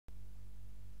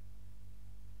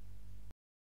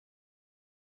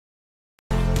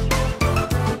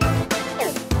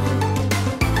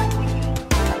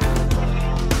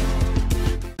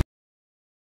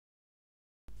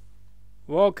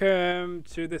Welcome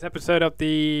to this episode of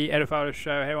the Fowler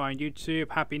Show here on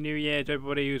YouTube. Happy New Year to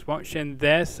everybody who's watching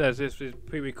this, as this is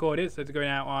pre-recorded, so it's going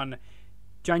out on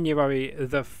January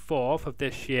the 4th of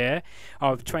this year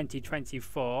of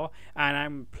 2024, and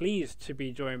I'm pleased to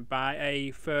be joined by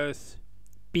a first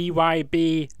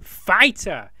BYB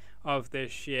fighter of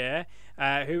this year,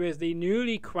 who is the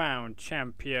newly crowned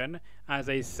champion, as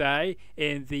they say,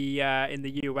 in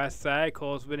the USA, of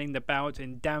course, winning the belt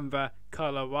in Denver,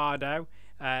 Colorado,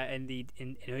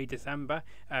 in early December,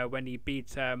 when he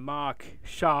beat Mark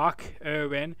Shark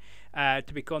Irwin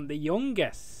to become the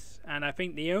youngest, and I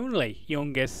think the only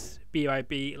youngest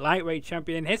BYB lightweight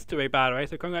champion in history, by the way.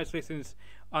 So congratulations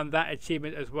on that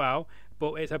achievement as well.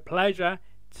 But it's a pleasure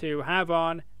to have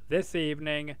on this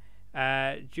evening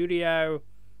Julio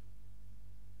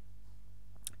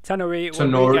Tanori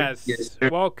Rodriguez. Yes,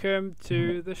 welcome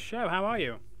to the show. How are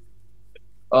you?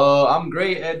 I'm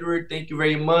great, Edward. Thank you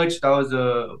very much. That was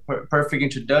a perfect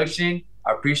introduction.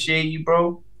 I appreciate you,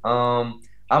 bro.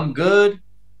 I'm good,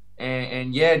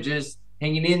 and yeah, just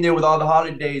hanging in there with all the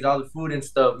holidays, all the food and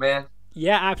stuff, man.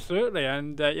 Yeah, absolutely.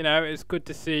 And you know, it's good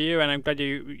to see you, and I'm glad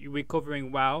you're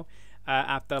recovering well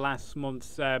after last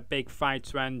month's big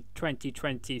fights around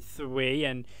 2023,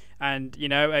 and you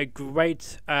know, a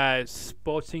great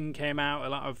sporting came out, a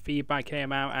lot of feedback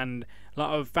came out, and a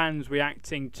lot of fans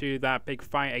reacting to that big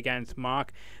fight against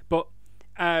Mark. But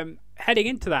heading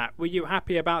into that, were you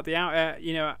happy about the out?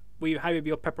 You know, were you happy with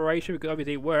your preparation? Because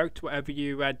obviously it worked, whatever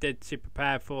you did to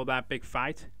prepare for that big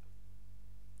fight.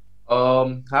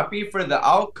 Happy for the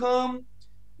outcome.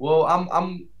 Well,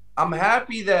 I'm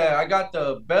happy that I got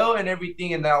the belt and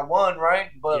everything and that I won, right?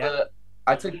 But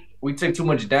we took too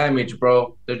much damage,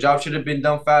 bro. The job should have been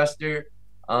done faster.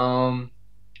 I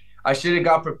should have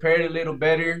got prepared a little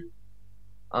better.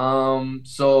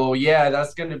 So yeah,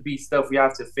 that's gonna be stuff we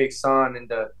have to fix on in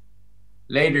the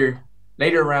later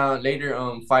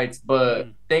fights. But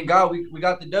thank God we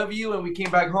got the W and we came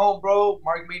back home, bro.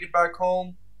 Mark made it back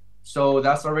home. So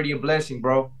that's already a blessing,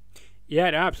 bro. Yeah,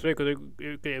 no, absolutely.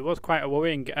 Because it was quite a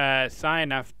worrying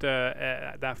sign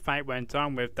after that fight went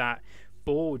on with that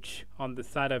bulge on the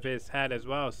side of his head as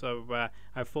well. So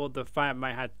I thought the fight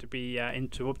might have to be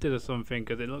interrupted or something,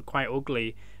 because it looked quite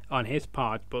ugly on his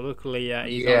part. But luckily,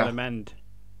 he's on the mend.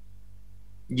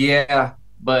 Yeah,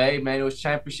 but hey, man, it was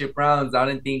championship rounds. I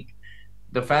didn't think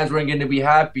the fans weren't going to be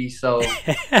happy. So,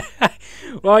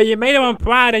 well, you made them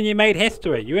proud and you made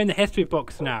history. You're in the history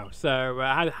books now. So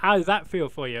how does that feel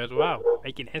for you as well,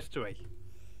 making history?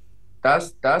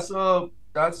 That's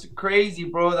crazy,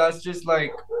 bro. That's just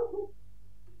like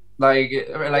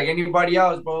anybody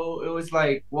else, bro. It was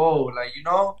like, whoa, like, you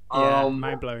know, yeah,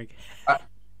 mind blowing.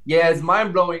 Yeah, it's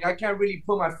mind blowing. I can't really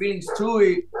put my feelings to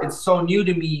it. It's so new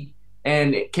to me,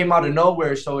 and it came out of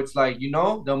nowhere. So it's like, you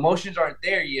know, the emotions aren't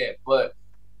there yet. But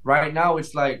right now,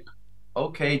 it's like,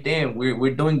 okay, damn,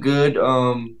 we're doing good.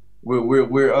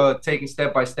 We're taking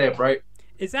step by step, right?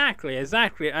 Exactly. As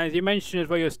you mentioned as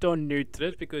well, you're still new to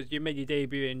this because you made your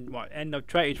debut in what, end of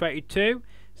 2022.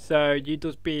 So you've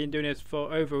just been doing this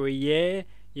for over a year,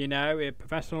 you know,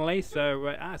 professionally.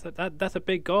 So that's a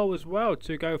big goal as well,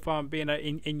 to go from being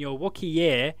in your rookie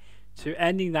year to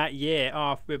ending that year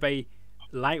off with a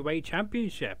lightweight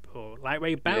championship or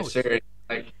lightweight bout. Yes, sir.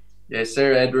 Yes,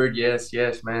 sir, Edward.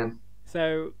 Yes, man.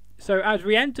 So as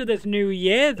we enter this new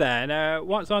year, then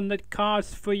what's on the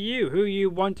cards for you? Who are you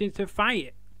wanting to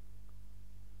fight?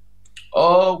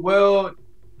 Oh well,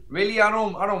 really, I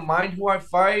don't mind who I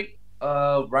fight.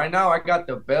 Right now I got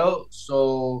the belt,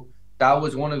 so that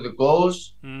was one of the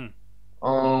goals.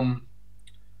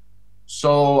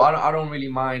 So I don't really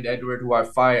mind, Edward, who I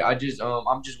fight. I'm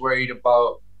just worried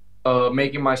about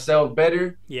making myself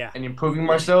better, and improving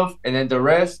myself, and then the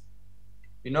rest,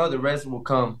 you know, the rest will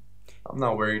come. I'm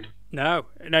not worried. No,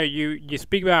 you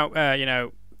speak about you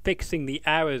know, fixing the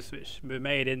errors which were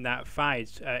made in that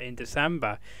fight in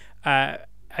December.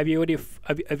 Have you already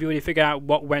figured out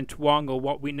what went wrong or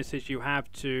what weaknesses you have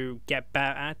to get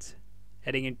better at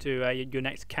heading into your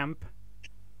next camp?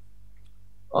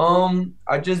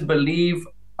 I just believe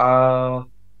I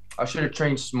should have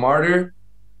trained smarter,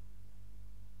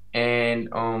 and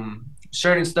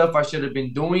certain stuff I should have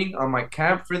been doing on my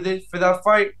camp for that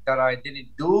fight that I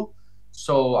didn't do.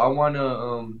 So I want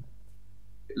to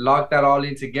lock that all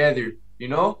in together, you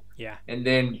know? Yeah. And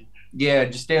then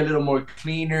just stay a little more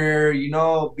cleaner, you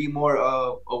know, be more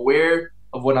aware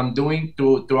of what I'm doing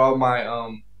throughout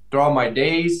my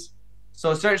days.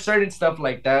 So certain stuff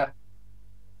like that.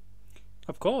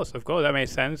 Of course, that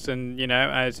makes sense. And you know,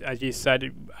 as you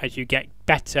said, as you get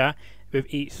better,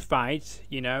 with each fight,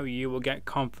 you know, you will get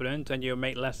confident and you'll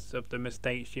make less of the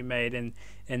mistakes you made in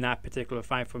that particular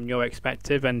fight from your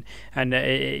perspective, and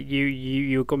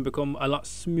you can become a lot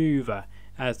smoother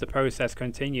as the process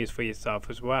continues for yourself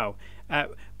as well.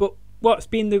 But what's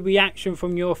been the reaction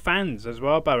from your fans as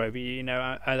well, Barrow? You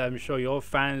know, I'm sure your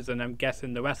fans, and I'm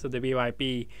guessing the rest of the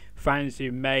BYB fans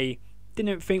who may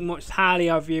didn't think much highly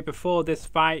of you before this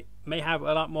fight, may have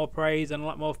a lot more praise and a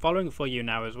lot more following for you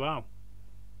now as well.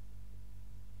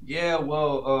 Yeah,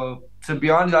 well, to be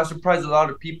honest, I surprised a lot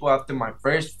of people after my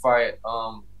first fight.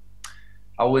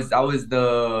 I was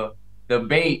the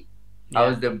bait. Yeah. I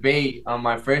was the bait on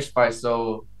my first fight.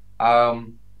 So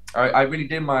I really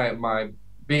did my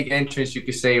big entrance, you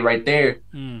could say, right there.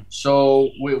 So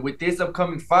with this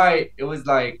upcoming fight, it was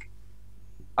like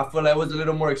I feel like it was a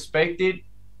little more expected,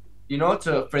 you know,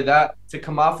 for that to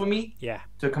come out for me. Yeah.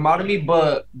 To come out of me.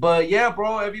 But yeah,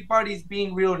 bro, everybody's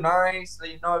being real nice.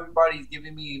 You know, everybody's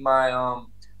giving me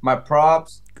my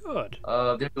props. Good.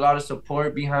 There's a lot of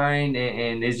support behind,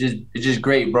 and it's just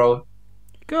great, bro.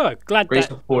 Good. Glad great that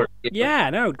support. Yeah,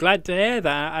 no, glad to hear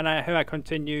that, and I hope that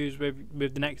continues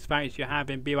with the next fights you have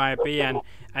in BYB,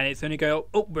 and it's only go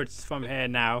upwards from here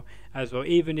now as well.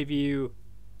 Even if you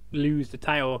lose the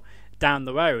title down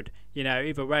the road, you know,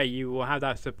 either way, you will have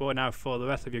that support now for the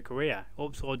rest of your career,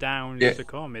 ups or downs to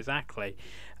come. Exactly.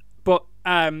 But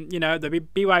you know, the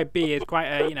BYB is quite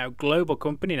a, you know, global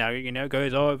company now. You know,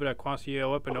 goes over across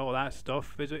Europe and all that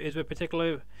stuff. Is there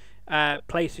particular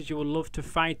places you would love to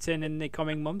fight in the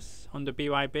coming months on the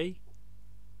BYB?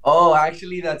 Oh,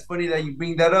 actually, that's funny that you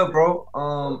bring that up,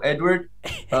 bro. Edward,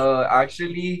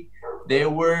 actually, they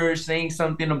were saying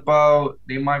something about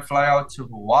they might fly out to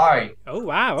Hawaii. Oh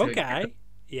wow! Okay.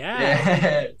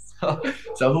 Yeah.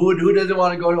 So who doesn't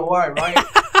want to go to Hawaii, right?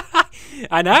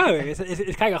 I know.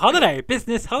 It's kind of a holiday,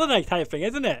 business holiday type thing,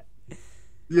 isn't it?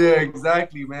 Yeah,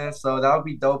 exactly, man. So that would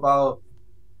be dope. I'll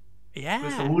put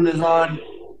some hulas on,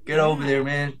 get over there,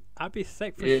 man. I'd be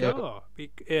sick for sure.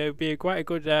 It'd be quite a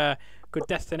good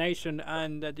destination,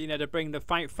 and you know, to bring the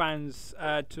fight fans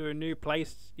to a new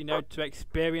place, you know, to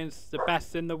experience the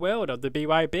best in the world of the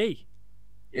BYB.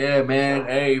 Yeah, man.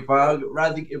 Hey, if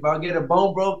I get a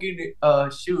bone broken,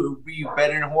 shoot, it would be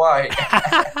better in Hawaii.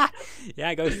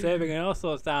 Yeah, go surfing and all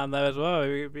sorts down there as well.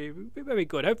 It'd be very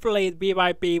good. Hopefully, the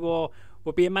BYB will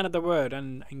be a man of the word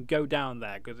and go down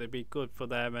there, because it'd be good for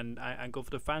them and good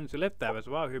for the fans who live there as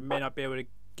well, who may not be able to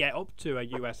get up to a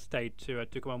US state to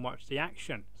come and watch the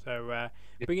action. So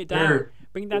bring it down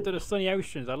to the sunny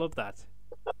oceans. I love that.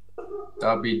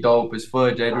 That'd be dope as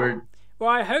fudge, Edward. Well,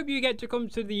 I hope you get to come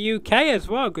to the UK as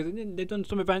well, because they've done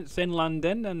some events in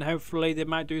London, and hopefully they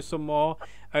might do some more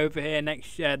over here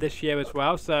this year as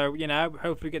well. So, you know,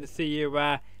 hopefully we get to see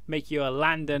you make you a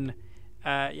London,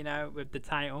 you know, with the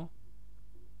title.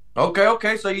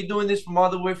 Okay. So you're doing this from all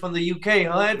the way from the UK,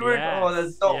 huh, Edward? Yes, oh,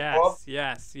 that's dope, bro.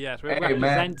 Yes. We're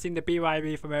representing the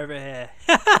BYB from over here.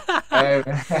 Hey,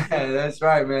 man. That's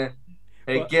right, man.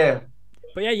 Hey, yeah.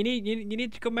 But yeah, you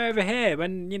need to come over here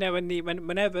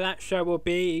whenever that show will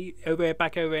be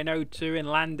back over in O2 in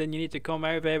London. You need to come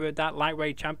over here with that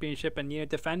lightweight championship and, you know,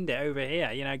 defend it over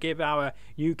here. You know, give our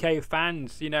UK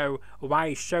fans, you know,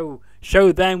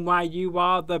 show them why you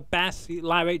are the best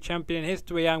lightweight champion in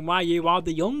history and why you are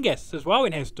the youngest as well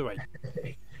in history.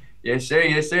 Yes, sir.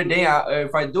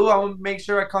 If I do, I want to make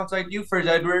sure I contact you first,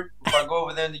 Edward, if I go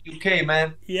over there in the UK,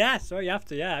 man. Yeah, so you have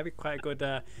to. Yeah, that'd be quite a good.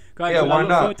 Why not? Look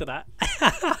forward to that.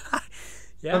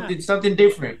 Yeah. Something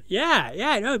different.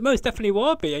 Yeah, no, most definitely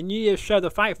will be. And you show the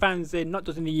fight fans not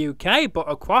just in the UK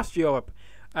but across Europe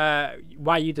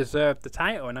why you deserve the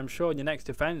title. And I'm sure in your next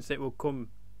defense it will come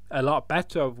a lot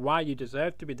better of why you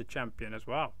deserve to be the champion as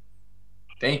well.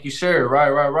 Thank you, sir.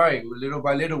 Right. Little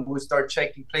by little, we'll start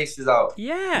checking places out.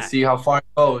 Yeah. And see how far it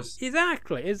goes.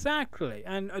 Exactly.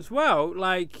 And as well,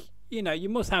 like, you know, you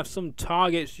must have some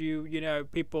targets, you know,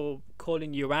 people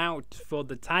calling you out for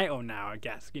the title now, I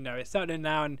guess. You know, it's starting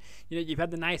now, and, you know, you've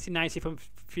had the nicey from a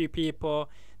few people.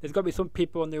 There's got to be some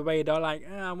people on the radar like,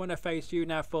 I want to face you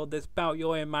now for this belt.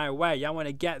 You're in my way. I want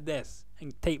to get this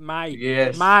and take my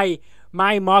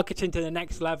marketing to the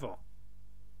next level.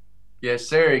 Yes,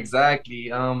 sir.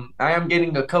 Exactly. I am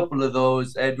getting a couple of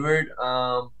those, Edward.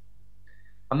 I'm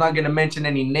not gonna mention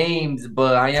any names,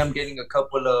 but I am getting a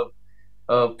couple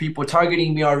of people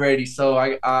targeting me already. So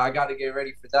I got to get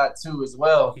ready for that too as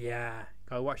well. Yeah,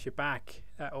 gotta watch your back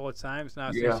at all times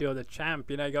now. Yeah. Since you're the champ,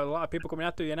 you know, you got a lot of people coming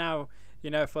after you now, you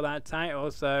know, for that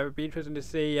title. So it'd be interesting to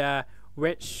see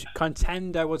which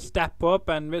contender will step up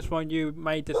and which one you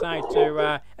may decide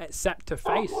to accept to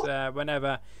face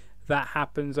whenever that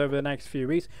happens over the next few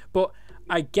weeks. But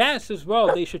I guess as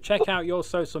well, they should check out your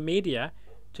social media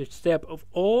to stay up of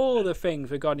all the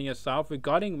things regarding yourself,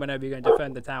 regarding whenever you're going to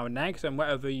defend the tower next, and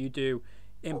whatever you do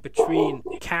in between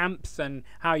camps, and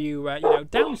how you you know,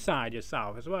 downside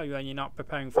yourself as well when you're not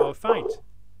preparing for a fight.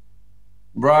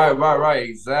 Right,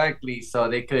 exactly. So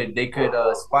they could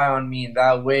spy on me in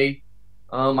that way.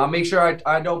 I make sure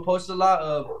I don't post a lot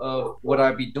of what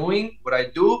I be doing, what I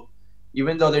do,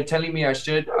 even though they're telling me I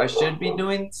should be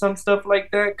doing some stuff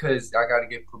like that because I gotta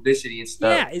get publicity and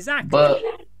stuff. Yeah, exactly. But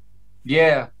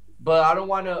yeah, but I don't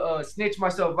want to snitch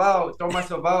myself out, throw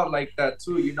myself out like that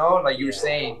too. You know, like you were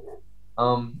saying.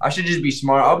 I should just be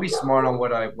smart. I'll be smart on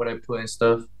what I put and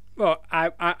stuff. Well,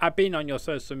 I've been on your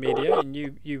social media, and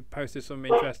you posted some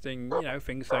interesting, you know,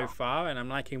 things so far, and I'm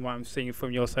liking what I'm seeing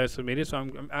from your social media. So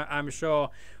I'm sure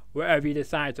whatever you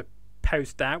decide to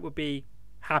post out will be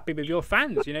happy with your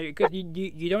fans. You know, because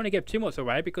you don't want to give too much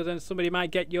away, because then somebody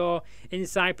might get your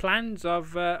inside plans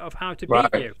of how to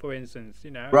beat you, for instance.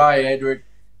 You know. Right, Edward.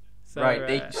 So, right.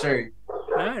 Thank you, sir.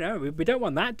 No, we don't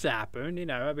want that to happen. You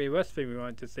know, I mean, the worst thing we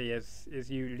want to see is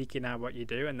you leaking out what you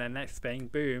do, and then next thing,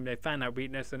 boom, they find that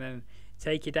weakness and then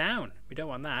take you down. We don't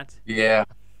want that. Yeah,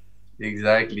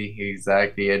 exactly,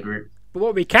 Edward. But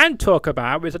what we can talk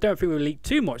about, which I don't think we'll leak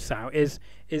too much out, is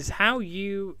how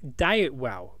you diet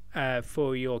well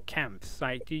for your camps.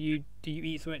 Like, do you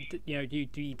eat something? You know, do you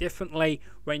eat differently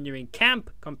when you're in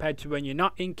camp compared to when you're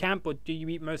not in camp, or do you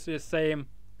eat mostly the same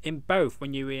in both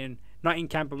when you're not in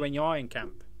camp, but when you are in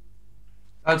camp?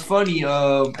 That's funny,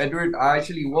 Edward. I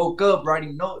actually woke up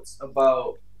writing notes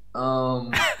about.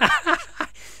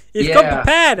 He's come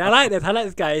prepared. I like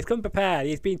this guy. He's come prepared.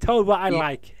 He's been told what I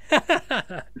like.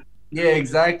 Yeah,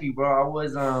 exactly, bro. I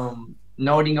was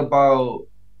noting about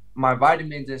my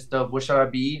vitamins and stuff. What should I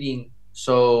be eating?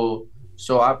 So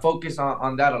I focus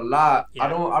on that a lot. Yeah. I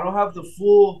don't have the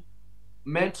full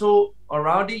mental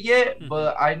around it yet,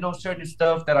 but I know certain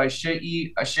stuff that I should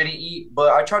eat, I shouldn't eat,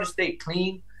 but I try to stay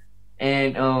clean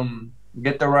and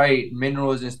get the right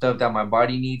minerals and stuff that my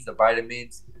body needs, the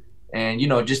vitamins, and you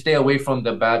know, just stay away from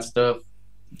the bad stuff.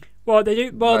 Well, they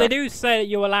do say that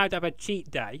you're allowed to have a cheat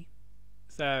day,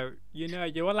 so you know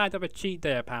you're allowed to have a cheat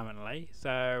day apparently.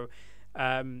 So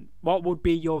what would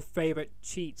be your favorite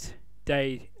cheat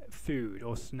day food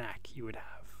or snack you would have?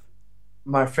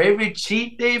 My favorite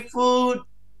cheat day food,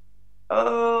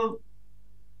 I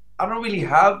don't really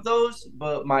have those,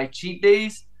 but my cheat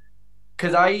days,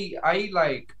 cause I eat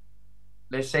like,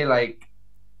 let's say like,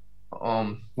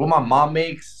 what my mom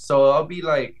makes. So I'll be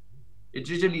like, it's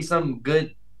usually some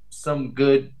good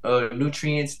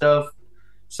nutrient stuff.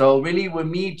 So really, with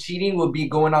me, cheating would be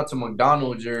going out to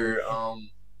McDonald's or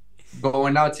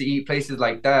going out to eat places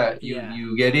like that.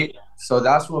 You get it? So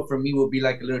that's what for me would be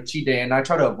like a little cheat day, and I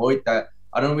try to avoid that.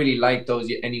 I don't really like those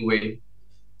anyway.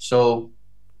 So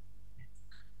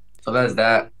that's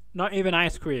that. Not even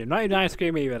ice cream. Not even ice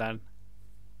cream either then.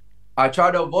 I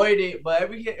try to avoid it, but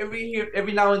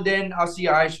every now and then I'll see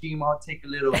ice cream. I'll take a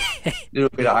little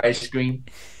bit of ice cream.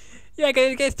 Yeah, cause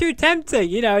it gets too tempting.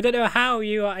 You know, I don't know how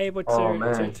you are able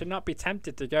to not be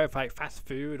tempted to go for like fast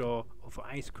food or for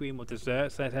ice cream or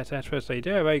desserts, etc. So you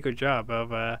do a very good job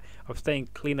of staying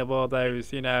clean of all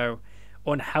those, you know,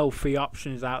 unhealthy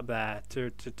options out there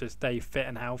to stay fit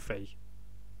and healthy.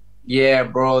 Yeah,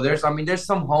 bro. There's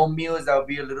some home meals that'll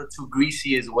be a little too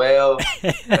greasy as well.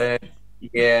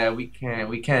 Yeah, we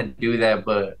can't do that,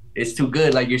 but it's too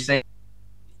good, like you're saying.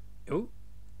 Oh,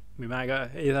 we might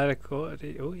got. Is that a call?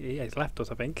 Oh, yeah, he's left us,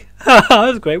 I think. That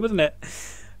was great, wasn't it?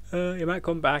 He might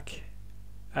come back.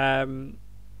 Can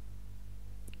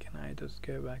I just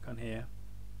go back on here?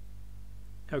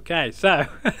 Okay, so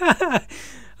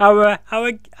our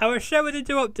show was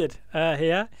interrupted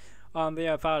here on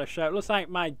the Fowler show. It looks like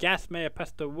my guest may have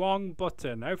pressed the wrong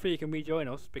button. Hopefully, you can rejoin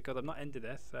us because I've not ended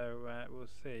this, so we'll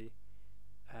see.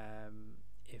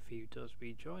 If he does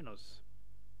rejoin us.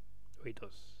 Oh, he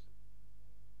does.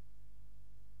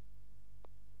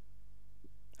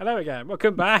 Hello again.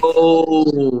 Welcome back.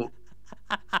 Oh.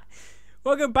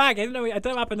 Welcome back. I don't know what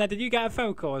happened there. Did you get a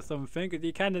phone call or something? Because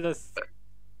you kind of just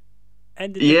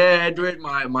ended. Yeah, Edward,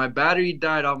 my battery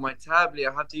died on my tablet.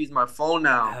 I have to use my phone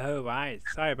now. Oh, right.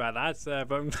 Sorry about that.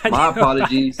 But my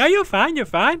apologies. No, you're fine. You're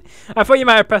fine. I thought you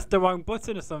might have pressed the wrong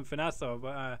button or something. That's all.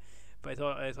 But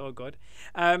it's all good.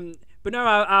 But no,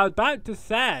 I was about to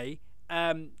say,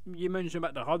 you mentioned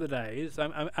about the holidays.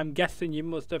 I'm guessing you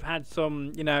must have had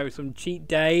some cheat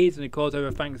days, and of course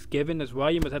over Thanksgiving as well.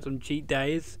 You must have some cheat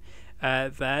days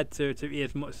there to eat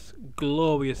as much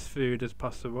glorious food as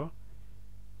possible.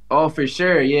 Oh, for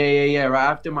sure. Yeah, yeah, yeah.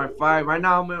 Right after my fight. Right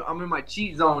now, I'm in my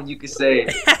cheat zone. You could say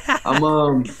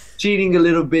I'm cheating a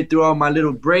little bit throughout my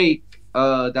little break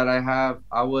that I have.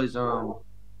 I was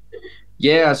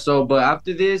yeah. So, but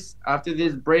after this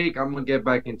break, I'm gonna get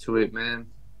back into it, man.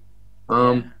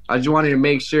 Yeah. I just wanted to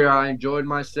make sure I enjoyed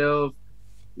myself.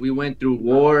 We went through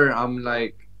war. I'm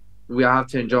like, we have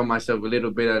to enjoy myself a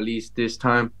little bit at least this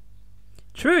time.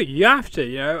 True, you have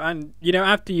to, and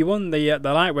after you won the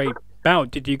lightweight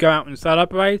belt, did you go out and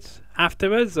celebrate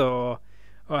afterwards, or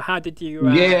how did you?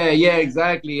 Yeah, yeah,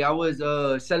 exactly. I was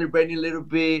celebrating a little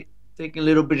bit, taking a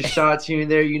little bit of shots here and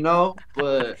there,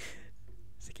 but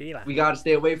Tequila. we gotta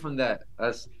stay away from that.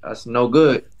 That's no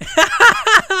good.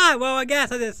 Well, I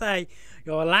guess I did say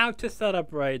you're allowed to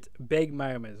celebrate big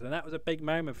moments, and that was a big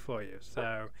moment for you.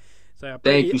 So I bet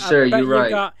Thank you, sir. You're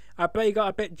right. I bet you got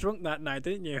a bit drunk that night,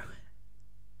 didn't you?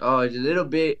 Oh, just a little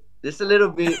bit. Just a little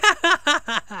bit.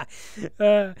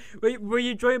 Were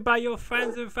you joined by your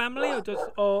friends and family, or just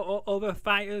or other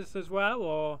fighters as well,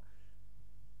 or?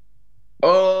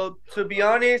 To be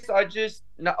honest,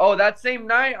 that same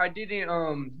night I didn't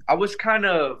I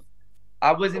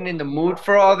wasn't in the mood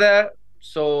for all that,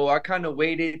 so I kind of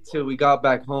waited till we got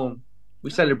back home. We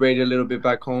celebrated a little bit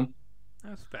back home.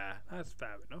 That's fair. That's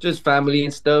fair enough. Just family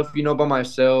and stuff, by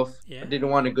myself. Yeah. I didn't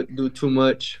want to do too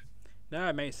much. No,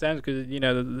 it makes sense because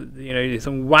there's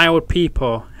some wild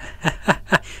people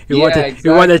who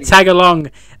exactly. want to tag along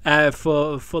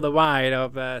for the ride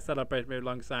of celebration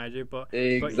alongside you. But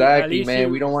exactly,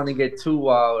 man, we don't want to get too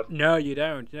wild. No, you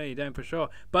don't. No, you don't for sure.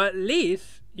 But at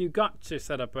least you got to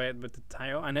celebrate with the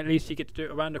title, and at least you get to do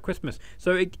it around the Christmas.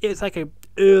 So it's like an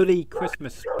early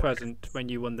Christmas present when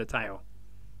you won the title.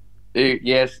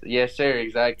 Yes, sir,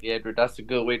 exactly, Edward. That's a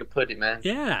good way to put it, man.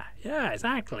 Yeah,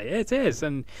 exactly. It is,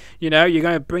 and you're going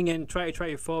to bring in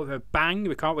 2024 with a bang.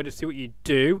 We can't wait to see what you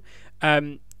do.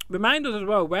 Remind us as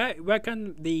well, where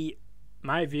can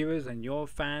my viewers and your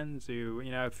fans, who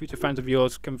future fans of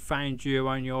yours, can find you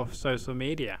on your social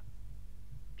media?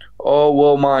 Oh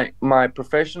well, my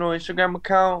professional Instagram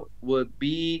account would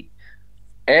be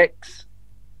X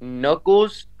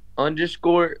Knuckles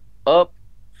 _up.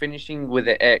 Finishing with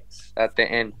an X at the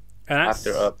end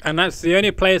after up. And that's the only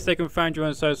place they can find you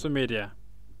on social media?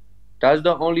 That's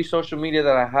the only social media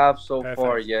that I have so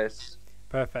far, yes.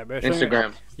 Perfect.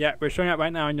 Instagram. We're showing it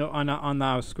right now on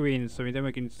our screen, so then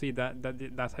we can see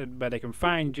that's where they can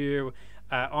find you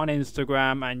on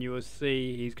Instagram, and you will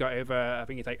see he's got over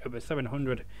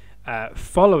 700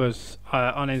 followers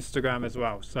on Instagram as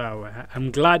well. So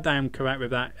I'm glad I'm correct with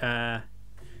that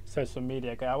social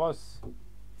media.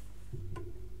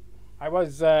 I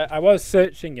was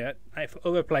searching it for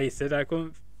other places. I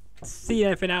couldn't see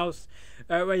anything else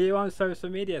where you're on social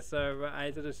media, so I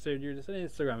just assumed you were just on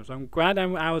Instagram. So I'm glad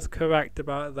I was correct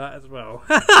about that as well.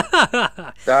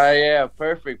 Yeah,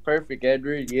 perfect,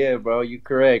 Edward. Yeah, bro, you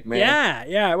correct, man.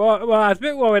 Yeah. Well, I was a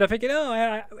bit worried. I'm thinking,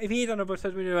 if he's on a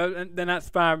social media, then that's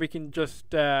fine. We can just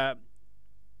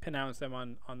pronounce them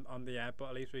on the app, but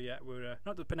at least we'll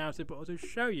not just pronounce it, but also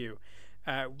show you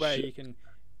where you can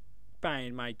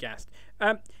find my guest.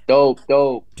 Dope.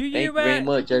 Thank you very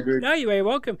much, Edward. No, you're very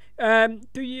welcome.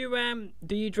 Do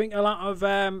you drink a lot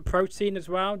of protein as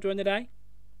well during the day?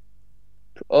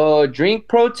 Drink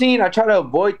protein. I try to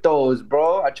avoid those,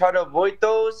 bro.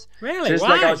 Really? Just why?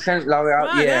 Like I was saying,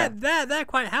 yeah. They're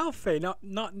quite healthy. They're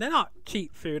not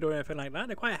cheap food or anything like that.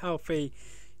 They're quite healthy.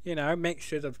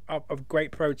 Mixtures of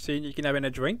great protein you can have in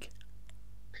a drink.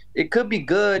 It could be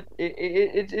good.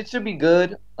 It should be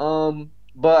good.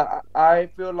 But I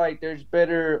feel like there's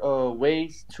better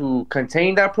ways to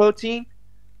contain that protein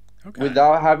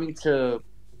without having to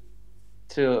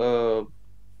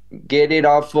get it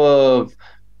off of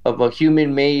a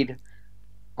human-made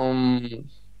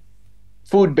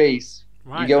food base.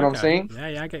 Right, you get what I'm saying?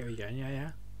 Yeah, I get what you're getting.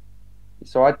 Yeah.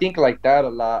 So I think like that a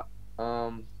lot.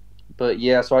 But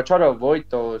yeah, so I try to avoid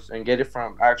those and get it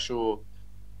from actual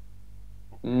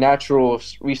natural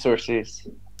resources.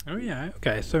 Oh yeah,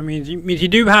 okay. So it means you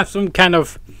do have some kind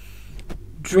of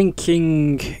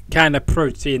drinking kind of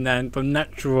protein then from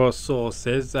natural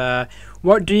sources.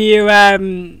 What do you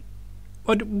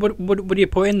what do you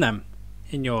put in them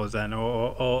in yours then,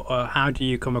 or how do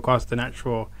you come across the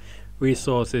natural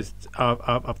resources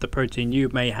of the protein you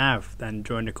may have then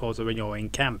during the course of when you're in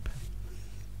camp?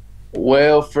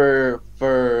 Well, for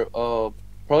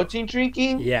protein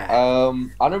drinking, I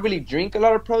don't really drink a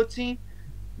lot of protein,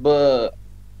 but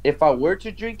if I were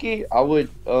to drink it, I would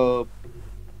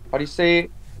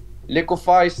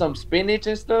liquefy some spinach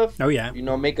and stuff. Oh yeah.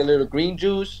 Make a little green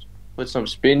juice with some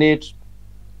spinach,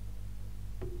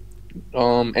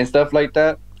 and stuff like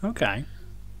that. Okay.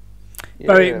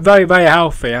 Very, Yeah. very, very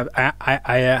healthy.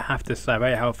 I have to say,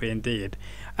 very healthy indeed.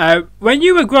 When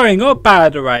you were growing up, by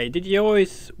the way, did you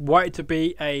always want to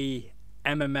be a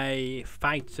MMA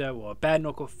fighter or a bare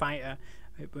knuckle fighter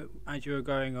as you were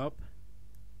growing up?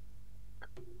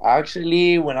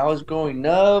 Actually, when I was growing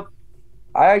up,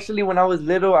 when I was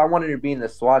little, I wanted to be in the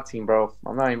SWAT team, bro.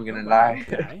 I'm not even Oh gonna wow, lie.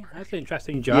 okay, that's an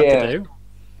interesting job to Yeah, do.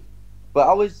 but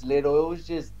I was little. It was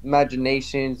just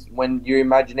imaginations when your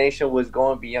imagination was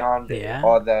going beyond Yeah.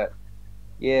 all that.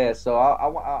 Yeah, so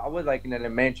I was like in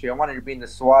elementary. I wanted to be in the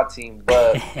SWAT team,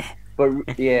 but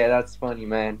yeah, that's funny,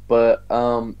 man. But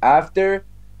after,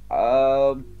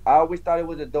 I always thought it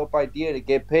was a dope idea to to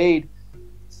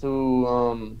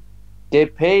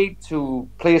get paid to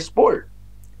play a sport.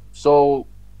 So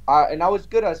I was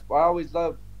good at sport. I always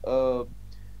loved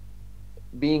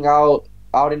being out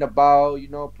and about,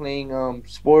 playing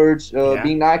sports, Yeah.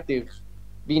 being active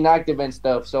and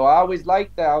stuff. So I always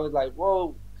liked that. I was like,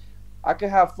 whoa, I could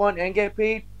have fun and get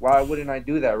paid. Why wouldn't I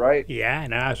do that, right? Yeah.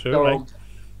 No, absolutely. So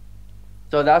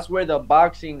so that's where the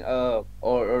boxing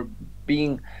or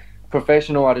being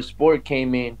professional at a sport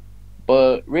came in.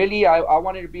 But really, I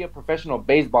wanted to be a professional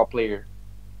baseball player.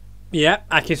 Yeah,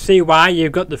 I can see why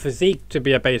you've got the physique to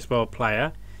be a baseball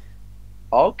player.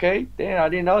 Okay, damn, I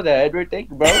didn't know that, Edward. Thank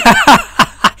you, bro.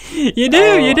 You do,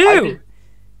 you I do. just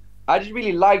I just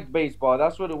really liked baseball.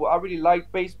 I really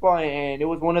liked baseball, and it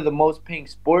was one of the most paying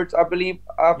sports I believe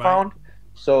I Right. found.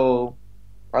 So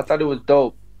I thought it was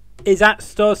dope. Is that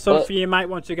still But something you might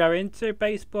want to go into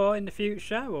baseball in the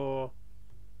future, or?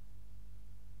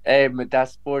 hey, but that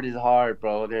sport is hard,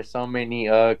 bro. There's so many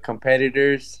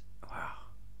competitors. Wow.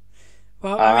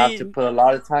 Well, I I have to mean, put a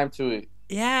lot of time to it.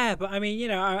 yeah, but I mean,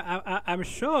 I'm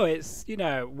sure it's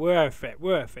worth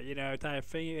it, type of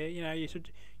thing.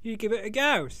 You give it a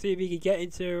go, see if you can get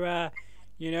into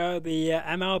the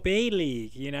MLB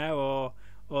league, or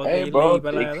Hey, the league bro.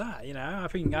 below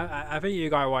that. I think you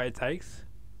got what it takes.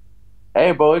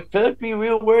 Hey, bro. It could be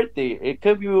real worth it. It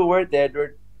could be real worth it,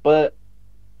 Edward. But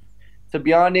to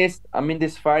be honest, I'm in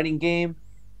this fighting game,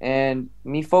 and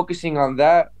me focusing on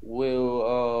that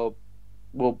will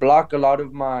block a lot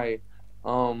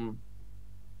um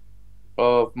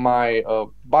of my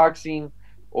boxing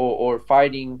or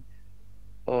fighting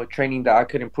training that I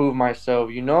could improve myself.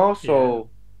 Yeah. So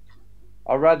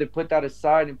I'd rather put that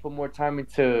aside and put more time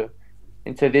into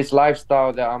this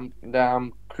lifestyle that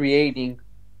I'm creating.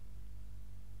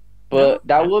 No. But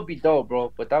that Yeah. will be dope,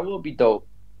 bro. But that will be dope.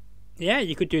 Yeah,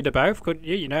 you could do the both, couldn't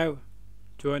you?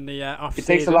 During the off It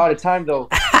takes a season. lot of time, though.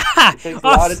 It takes a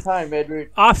lot of off time,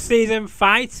 Edward. off season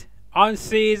fight, on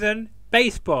season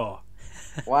baseball.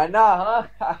 Why not,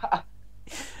 huh?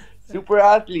 Super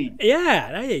athlete.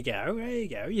 Yeah, there you go. There you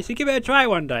go. You should give it a try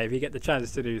one day if you get the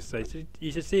chance to do so.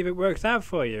 You should see if it works out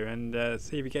for you and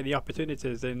see if you get the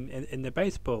opportunities in the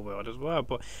baseball world as well.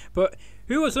 But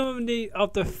who are some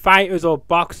of the fighters or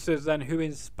boxers then who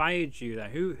inspired you?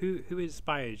 Then who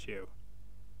inspired you?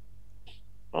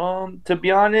 To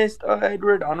be honest,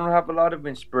 Edward, I don't have a lot of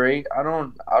inspiration. I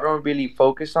don't really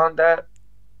focus on that.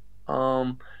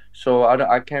 Um, so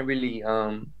I can't really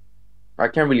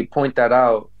point that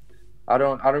out. I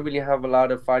don't really have a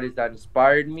lot of fighters that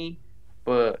inspired me,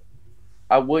 but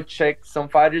I would check some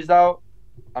fighters out.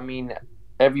 I mean,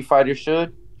 every fighter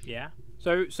should. Yeah.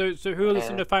 So who are some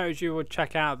And of the fighters you would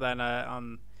check out then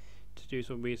on to do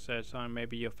some research on?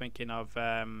 Maybe you're thinking of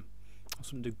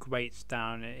some of the greats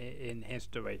down in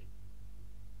history.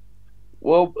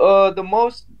 well, the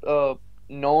most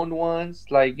known ones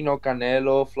like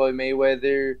Canelo, Floyd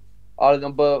Mayweather, all of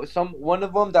them. But one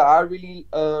of them that I really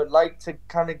like to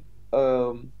kind of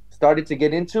started to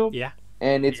get into, Yeah.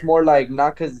 and it's more like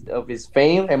not because of his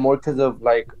fame and more because of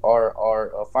like our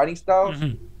fighting styles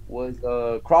Hmm. was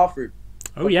Crawford.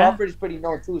 Oh But yeah. Crawford is pretty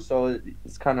known too, so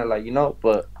it's kind of like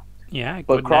Yeah.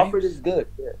 but Good Crawford names. is good.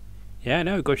 Yeah, Yeah.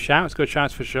 No. Good shouts. Good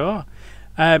shouts for sure.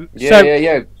 yeah, So yeah,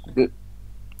 yeah. Good.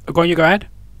 go on. You go ahead.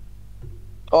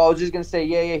 Oh, I was just gonna say,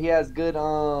 yeah, yeah, he has good.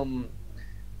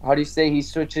 How do you say he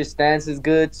switches stances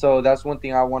good? So that's one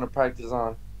thing I want to practice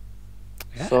on.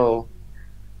 Yeah. So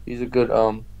he's a good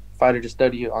fighter to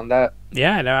study on that.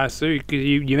 Yeah. No. Absolutely. 'Cause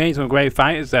you made some great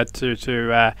fighters there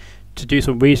to do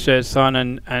some research on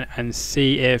and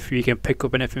see if you can pick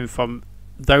up anything from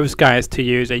those guys to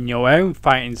use in your own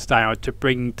fighting style to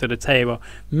bring to the table.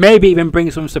 Maybe even bring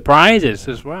some surprises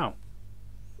as well.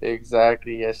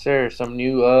 Exactly, yes, sir. Some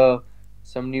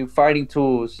new fighting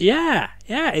tools. Yeah,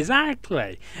 yeah,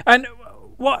 exactly. And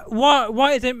what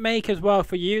does it make as well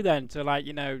for you then to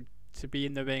to be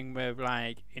in the ring with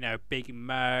Big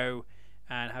Mo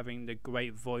and having the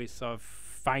great voice of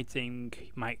fighting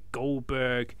Mike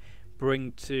Goldberg,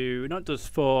 bring to not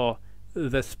just for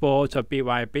the sport of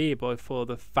BYB, but for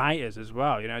the fighters as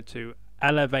well. You know, to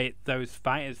elevate those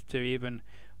fighters to even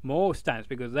more stands,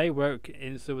 because they work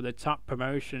in some of the top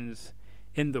promotions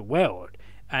in the world,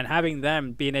 and having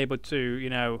them being able to, you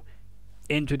know,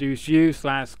 introduce you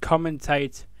slash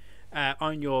commentate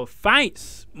on your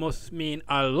fights must mean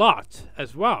a lot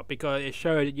as well, because it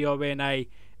shows that you're in a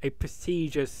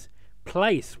prestigious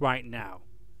place right now.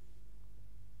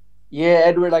 Yeah,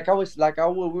 Edward,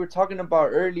 we were talking about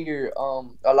earlier,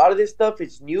 a lot of this stuff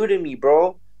is new to me,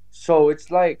 bro. So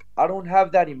it's like I don't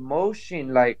have that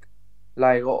emotion, like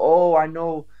oh, I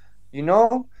know, you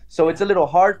know. So it's a Yeah. little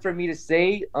hard for me to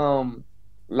say,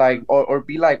 like or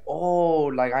be like, oh,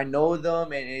 like I know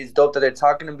them and it's dope that they're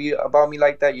talking to me about me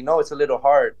like that. You know, it's a little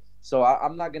hard. So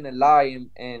I'm not gonna lie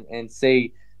and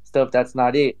say stuff that's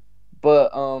not it.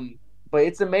 But but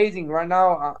it's amazing right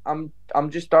now. I'm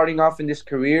just starting off in this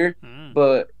career, Mm.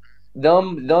 but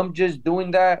them just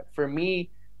doing that for me,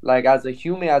 like as a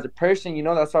human, as a person, you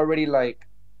know, that's already like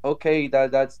okay,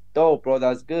 that's dope, bro.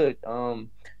 That's good.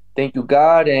 Thank you,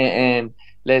 God, and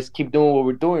let's keep doing what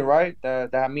we're doing, right?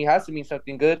 That has to mean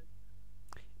something good.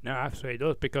 No, absolutely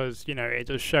does, because you know it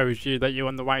just shows you that you're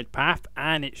on the right path,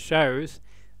 and it shows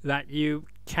that you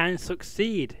can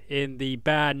succeed in the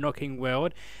bare knocking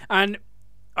world. And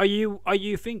are you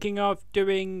thinking of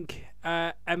doing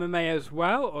MMA as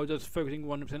well, or just focusing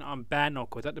 100% on bare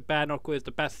knuckle? Is that the bare knuckle is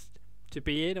the best to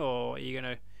be in, or are you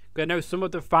gonna? Because I know some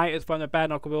of the fighters from the bare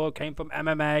knuckle world came from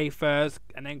MMA first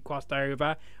and then crossed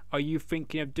over. Are you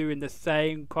thinking of doing the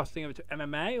same, crossing over to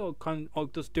MMA, or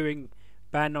just doing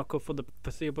bare knuckle for the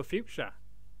foreseeable future?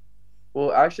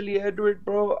 Well, actually, Edward,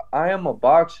 bro, I am a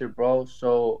boxer, bro.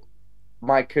 So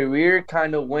my career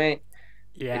kind of went.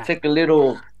 It Yeah, took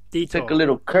a detour.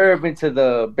 little curve into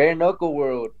the bare knuckle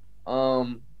world.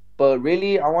 Um, but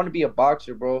really, I want to be a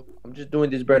boxer, bro. I'm just doing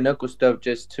this bare knuckle stuff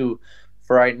just to,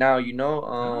 for right now, you know.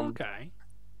 Oh, okay.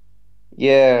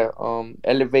 Yeah.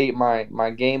 Elevate my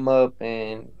game up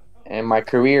and my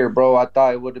career, bro. I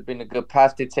thought it would have been a good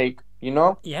path to take, you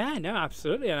know. Yeah, no,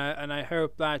 absolutely, and I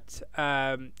hope that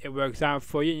it works out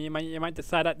for you. You might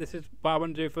decide that this is what I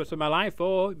want to do for the rest of my life,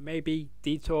 or maybe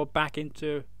detour back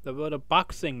into the world of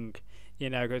boxing. You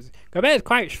know, because I bet it's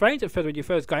quite strange at first when you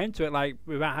first got into it, like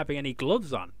without having any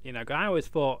gloves on. You know, 'cause I always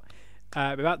thought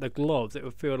without the gloves it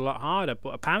would feel a lot harder,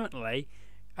 but apparently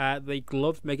the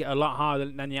gloves make it a lot harder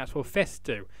than the actual fists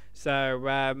do.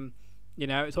 So you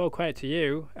know, it's all credit to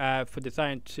you for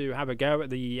deciding to have a go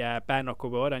at the bare knuckle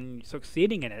world and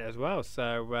succeeding in it as well.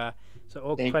 So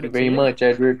all Thank you credit to very you. much,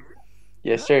 Edward.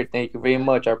 Yes, No, sir. Thank you very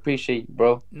much. I appreciate you,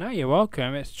 bro. no, you're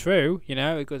welcome. It's true, you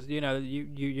know, because you know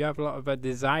you have a lot of a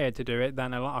desire to do it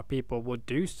than a lot of people would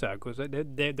do so, because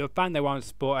they'll find their own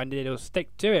sport and they'll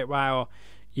stick to it. While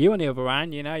you, on the other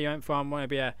hand, you know, you went from want to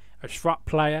be a shot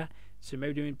player to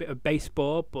maybe doing a bit of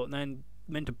baseball, but then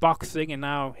into boxing, and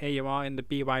now here you are in the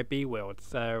BYB world.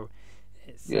 So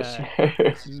it's Yes, sir.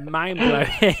 mind blowing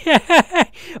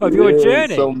of your Yeah,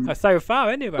 journey so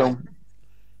far, anyway. some,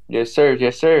 yes, sir.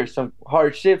 Yes, sir. Some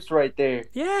hardships right there.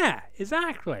 Yeah,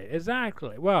 exactly.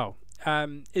 Well,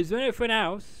 is there anything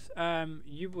else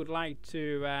you would like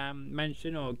to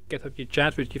mention or get off your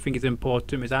chest, which you think is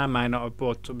important, which I might not have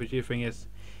brought up, which you think is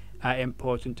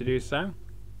important to do so?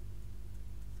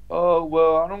 Oh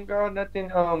well, I don't got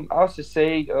nothing else to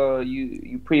say.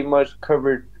 You pretty much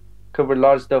covered a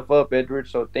lot of stuff up, Edward.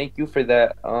 So thank you for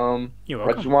that. You're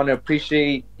I just welcome. want to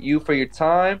appreciate you for your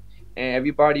time and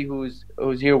everybody who's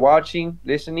here watching,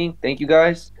 listening. Thank you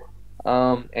guys.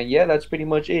 And yeah, that's pretty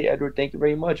much it, Edward. Thank you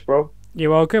very much, bro.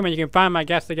 You're welcome, and you can find my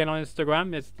guest again on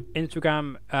Instagram. It's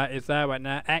Instagram is there right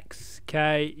now.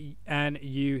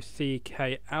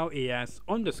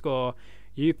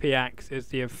 XKNUCKLES_UPX is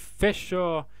the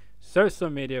official social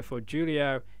media for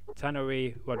Julio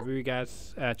Tanori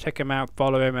Rodriguez. Check him out,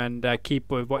 follow him, and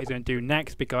keep with what he's going to do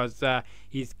next, because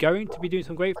he's going to be doing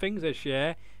some great things this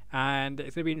year, and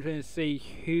it's going to be interesting to see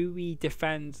who he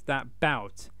defends that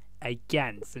belt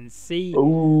against, and see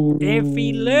if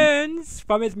he Ooh. learns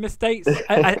from his mistakes,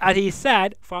 as he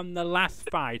said, from the last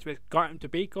fight, which got him to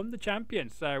become the champion.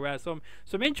 So some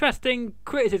interesting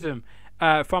criticism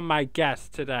from my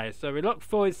guest today. So we look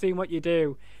forward to seeing what you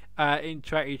do in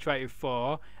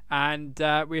 2024, and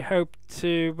we hope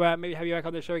to maybe have you back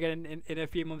on the show again in a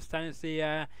few months' time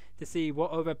to see what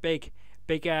other big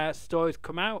stories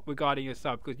come out regarding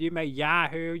yourself, because you made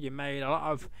Yahoo, you made a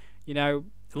lot of, you know,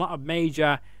 a lot of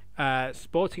major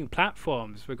sporting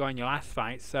platforms regarding your last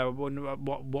fight. So I wonder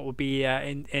what will be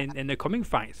in the coming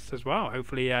fights as well.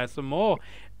 Hopefully some more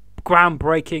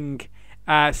groundbreaking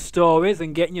stories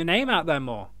and getting your name out there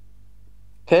more.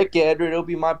 Heck yeah, Edward, it'll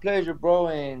be my pleasure, bro.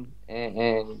 And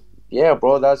yeah,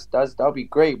 bro, that'll be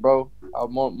great, bro. I'll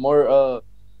more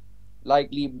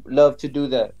likely love to do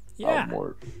that. I'll Yeah.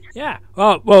 more. Yeah.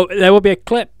 Well, there will be a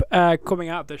clip coming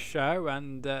out of the show,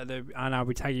 and I'll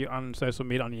be tagging you on social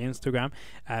media on the Instagram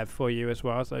for you as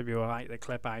well. So if you like the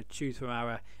clip I choose from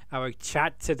our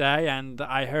chat today, and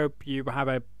I hope you have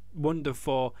a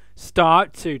wonderful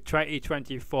start to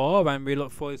 2024, and we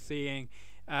look forward to seeing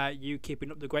you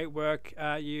keeping up the great work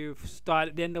you've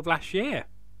started at the end of last year.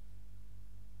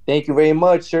 Thank you very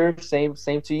much, sir. Same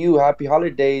to you. Happy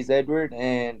holidays, Edward,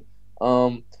 and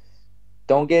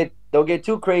don't get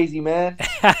too crazy, man.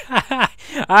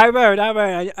 I won't.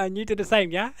 And you do the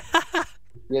same, yeah?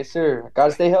 Yes, sir.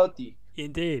 Gotta stay healthy.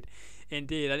 Indeed.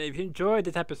 Indeed. And if you enjoyed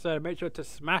this episode, make sure to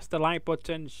smash the like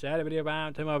button, share the video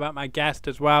around, tell them about my guest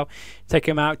as well. Check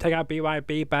him out. Check out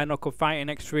BYB, Bare Knuckle Fighting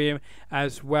Extreme,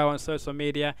 as well on social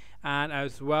media. And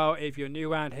as well, if you're new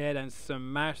around here, then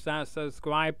smash that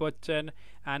subscribe button.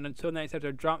 And until next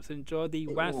episode drops, enjoy the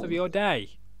rest of your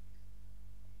day.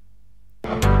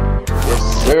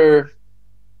 Yes, sir.